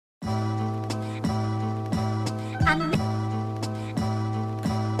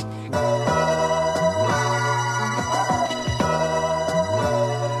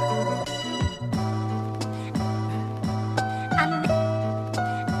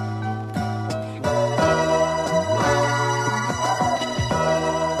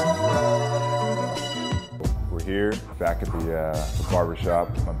back at the Barbershop.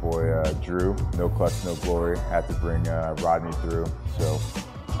 My boy Drew, no clutch, no glory. Had to bring Rodney through. So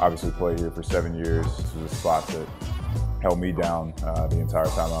obviously played here for 7 years. This was a spot that held me down the entire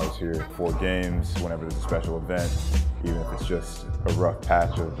time I was here. 4 games, whenever there's a special event, even if it's just a rough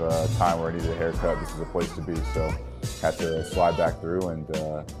patch of time where I needed a haircut, this is a place to be. So had to slide back through and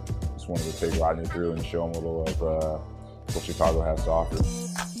just wanted to take Rodney through and show him a little of what Chicago has to offer.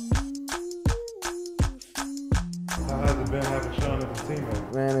 How has it been having Sean as a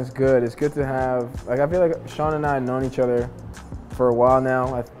teammate? Man, it's good. It's good to have, like, I feel like Sean and I have known each other for a while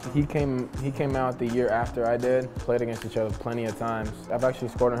now. He came out the year after I did, played against each other plenty of times. I've actually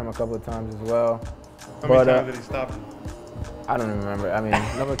scored on him a couple of times as well. How many times did he stop you? I don't even remember. I mean,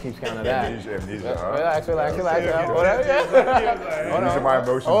 nobody keeps count of that. Amnesia, huh? Relax. These are my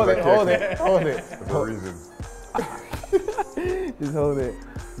emotions. Hold it. For a reason. Just hold it.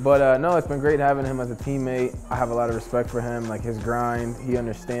 But no, it's been great having him as a teammate. I have a lot of respect for him, like his grind. He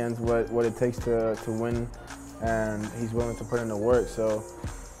understands what it takes to win, and he's willing to put in the work. So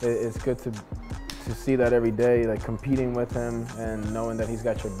it's good to see that every day, like competing with him and knowing that he's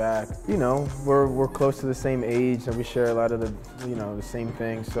got your back. You know, we're close to the same age and we share a lot of the same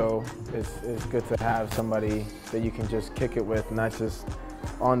things. So it's good to have somebody that you can just kick it with, not just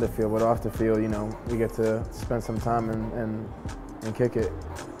on the field, but off the field. You know, we get to spend some time and kick it.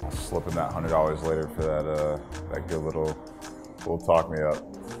 I'll slip in that $100 later for that good little talk me up.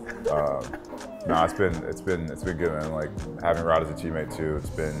 No, it's been good, man. Like having Rod as a teammate too, it's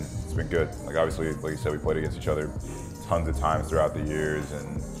been good. Like obviously, like you said, we played against each other tons of times throughout the years,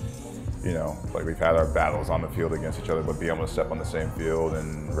 and you know, like we've had our battles on the field against each other, but being able to step on the same field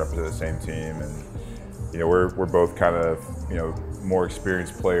and represent the same team, and you know, we're both kind of, you know, more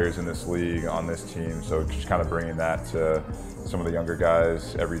experienced players in this league on this team, so just kind of bringing that to some of the younger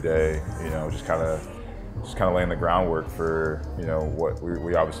guys every day, you know, just kind of laying the groundwork for, you know, what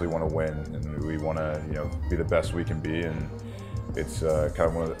we obviously want to win, and we want to, you know, be the best we can be, and it's kind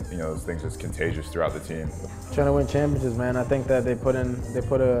of one of the, you know, those things that's contagious throughout the team. Trying to win championships, man. I think that they put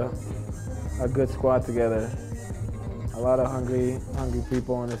a good squad together. A lot of hungry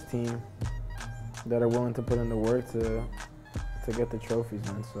people on this team that are willing to put in the work to get the trophies,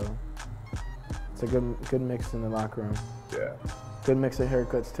 man. So it's a good mix in the locker room. Yeah. Good mix of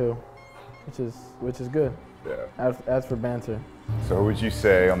haircuts too, which is good. Yeah. As for banter. So who would you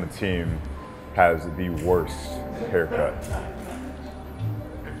say on the team has the worst haircut?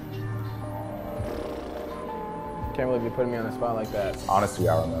 Can't believe you're putting me on the spot like that. Honestly,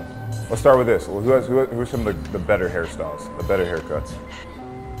 I don't know. Let's start with this. Who are some of the better hairstyles, the better haircuts?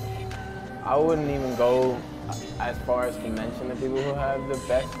 I wouldn't even go as far as to mention the people who have the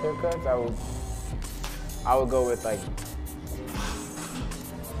best haircuts. I would go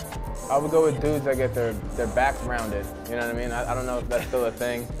with dudes that get their backs rounded. You know what I mean? I don't know if that's still a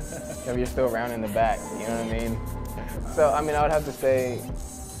thing. If you're still rounding the back, you know what I mean? So I mean, I would have to say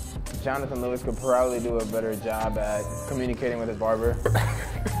Jonathan Lewis could probably do a better job at communicating with his barber.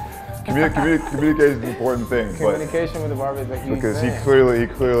 Communication is an important thing. Communication with the barber is a huge because thing. he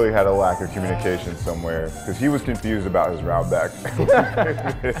clearly had a lack of communication somewhere, because he was confused about his round back.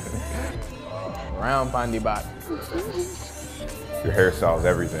 Round pandy bot. Your hairstyle is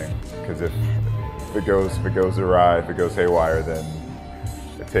everything, because if it goes awry, if it goes haywire, then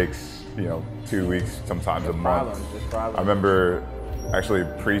it takes, you know, 2 weeks, sometimes a month. I remember actually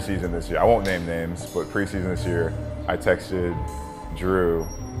preseason this year, I won't name names, but preseason this year, I texted Drew,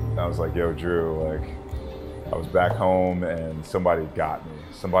 and I was like, yo, Drew, like, I was back home and somebody got me.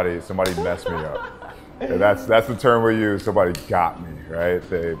 Somebody messed me up. And that's the term we use, somebody got me, right?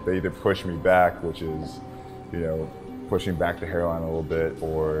 They either push me back, which is, you know, pushing back the hairline a little bit,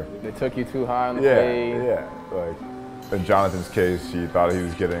 or they took you too high on the fade. Yeah. Like in Jonathan's case, he thought he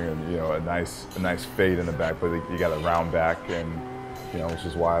was getting a nice fade in the back, but he got a round back, and you know, which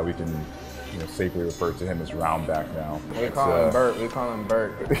is why we can, you know, safely refer to him as round back now. We call him Bert. We call him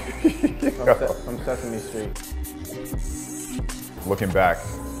Bert from Sesame Street. Looking back,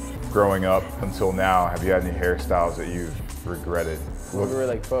 growing up until now, have you had any hairstyles that you've regretted? When we were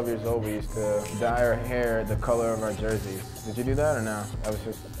like 12 years old, we used to dye our hair the color of our jerseys. Did you do that or no? That was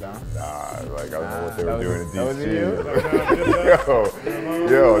just, no? Nah, like I don't know what they were doing in DC.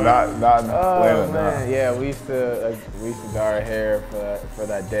 Was yo, not in Atlanta. Oh man, yeah, we used to dye our hair for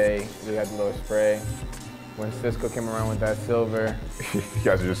that day. We had the little spray. When Cisco came around with that silver, you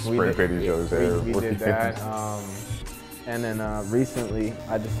guys are just spray painting each other's hair. We did that. And then recently,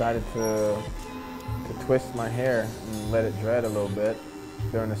 I decided to twist my hair and let it dread a little bit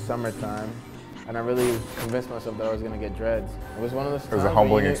during the summertime. and I really convinced myself that I was gonna get dreads. It was one of those times. It was a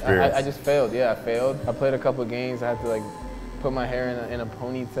humbling experience. I just failed. Yeah, I failed. I played a couple of games. I had to like put my hair in a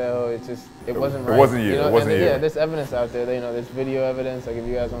ponytail. It wasn't right. It wasn't you. It wasn't you. Yeah, there's evidence out there. There's video evidence. Like if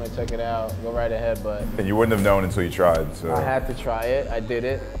you guys want to check it out, go right ahead. But and you wouldn't have known until you tried. So I had to try it. I did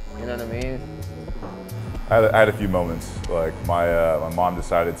it. You know what I mean? I had a few moments. Like my mom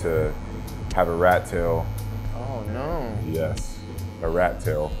decided to have a rat tail. Oh no. Yes, a rat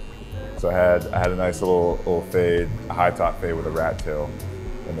tail. So I had a nice little fade, a high top fade with a rat tail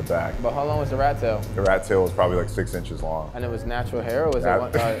in the back. But how long was the rat tail? The rat tail was probably like 6 inches long. And it was natural hair, or was it?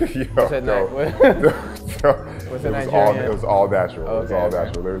 Was it Nigerian? It was all natural. Okay, it was all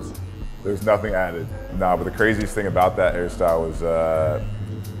natural. There's nothing added. Nah, but the craziest thing about that hairstyle was that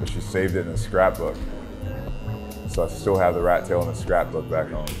she saved it in a scrapbook. So I still have the rat tail in the scrapbook back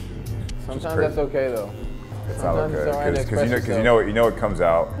home. Sometimes that's okay though. It's not okay because you know it comes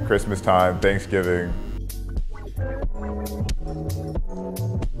out Christmas time, Thanksgiving. I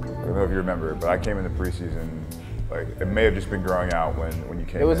don't know if you remember, but I came into preseason, like it may have just been growing out when you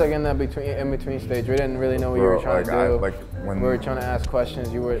came. It was in. like in that in between stage. We didn't really know what you were trying to do. We were trying to ask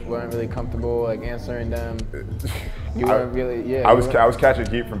questions. You weren't really comfortable like answering them. You weren't really, yeah. I was catching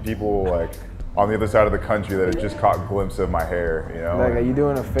heat from people like on the other side of the country that had just caught a glimpse of my hair. You know, like are you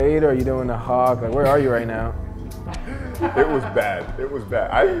doing a fade or are you doing a hawk? Like where are you right now? It was bad. It was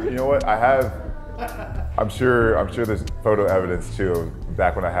bad. You know what? I have. I'm sure there's photo evidence too of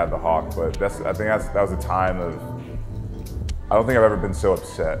back when I had the hawk, but I think that was a time of. I don't think I've ever been so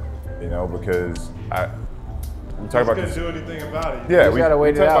upset, you know, because we talk about. Couldn't do anything about it. Yeah, we gotta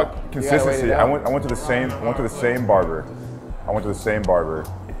wait it out. About consistency. I went to the same barber. I went to the same barber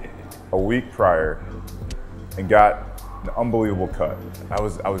a week prior and got an unbelievable cut. I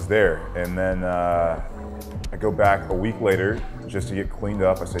was there, and then I go back a week later just to get cleaned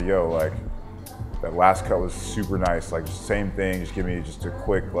up. I say, yo, like. That last cut was super nice, like just same thing, just give me just a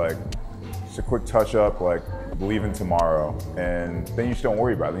quick touch up, like leaving tomorrow. And then you just don't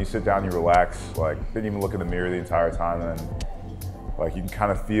worry about it. Then you sit down, you relax, like didn't even look in the mirror the entire time, and like you can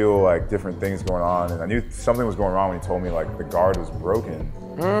kind of feel like different things going on. And I knew something was going wrong when he told me like the guard was broken.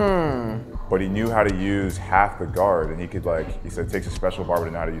 But he knew how to use half the guard, and he said it takes a special barber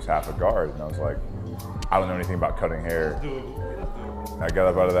to know how to use half a guard. And I was like, I don't know anything about cutting hair. I got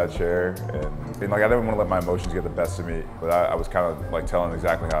up out of that chair and like I didn't want to let my emotions get the best of me, but I was kind of like telling him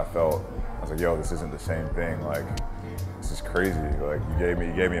exactly how I felt. I was like, yo, this isn't the same thing. Like, this is crazy. Like you gave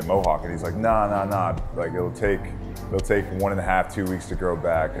me a mohawk, and he's like, nah. Like it'll take 1.5, 2 weeks to grow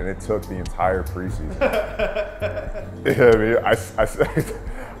back, and it took the entire preseason. Yeah, I mean,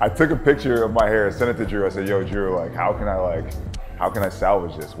 I took a picture of my hair, sent it to Drew. I said, yo, Drew, like how can I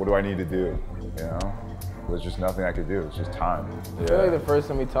salvage this? What do I need to do? You know? There's just nothing I could do. It's just time. I feel like the first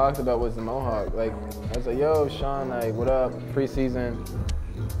thing we talked about was the mohawk. Like I was like, "Yo, Sean, like, what up? Preseason,"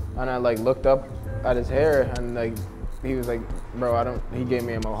 and I like looked up at his hair, and like he was like, "Bro, He gave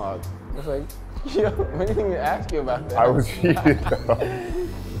me a mohawk." I was like, "Yo, what do you think to ask you about that?" I was heated though.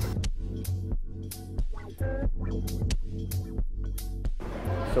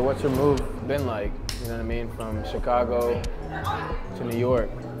 So what's your move been like? You know what I mean? From Chicago to New York.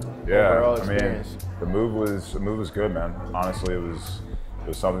 Yeah, I mean, the move was good, man. Honestly, it was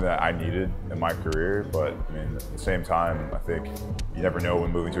something that I needed in my career. But I mean, at the same time, I think you never know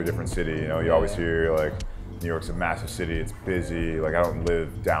when moving to a different city. You know, you always hear like New York's a massive city, it's busy. Like I don't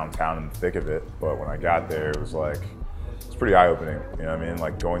live downtown in the thick of it, but when I got there, it was like it's pretty eye-opening. You know what I mean?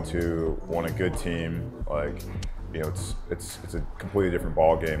 Like going to a good team, like. You know, it's a completely different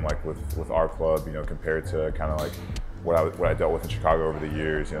ball game, like with our club. You know, compared to kind of like what I dealt with in Chicago over the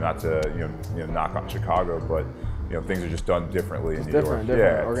years. You know, not to you know knock on Chicago, but you know things are just done differently in New York.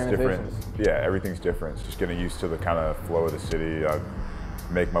 Different organizations. It's different. Yeah, everything's different. It's just getting used to the kind of flow of the city. I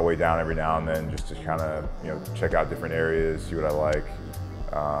make my way down every now and then just to kind of check out different areas, see what I like.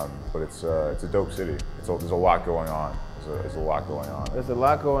 But it's a dope city. There's a lot going on. There's a lot going on. There's a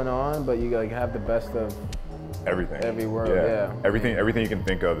lot going on, but you like have the best of. Everything. Every world, yeah. Everything you can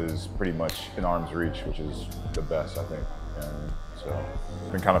think of is pretty much in arm's reach, which is the best, I think. And so,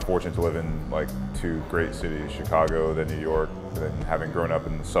 I've been kind of fortunate to live in like two great cities, Chicago, then New York, and then having grown up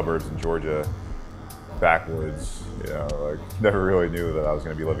in the suburbs in Georgia, backwoods. You know, like never really knew that I was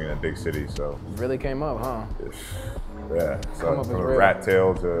going to be living in a big city. So it really came up, huh? Yeah. So from a rat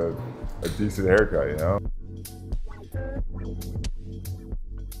tail to a decent haircut, you know.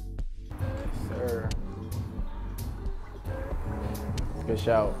 Sir. Good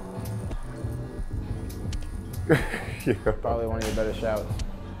shout. Yeah. Probably one of your better shouts.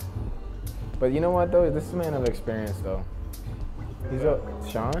 But you know what though? This is a man of experience though.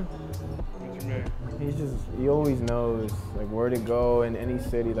 Sean? What you mean? He always knows like where to go in any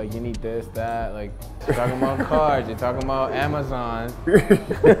city. Like you need this, that. Like you're talking about cars, you're talking about Amazon.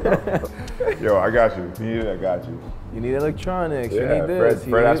 Yo, I got you. If you need it, I got you. You need electronics. Yeah, You need this.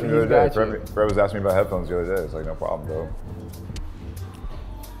 Fred asked me the other day. Fred, Fred was asking me about headphones the other day. It's like, no problem, bro.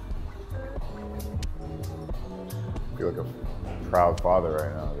 I feel like a proud father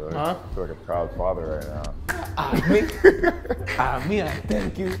right now, dude. Huh? I feel like a proud father right now. I thank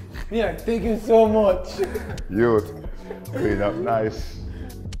you. I thank you so much. You clean up nice.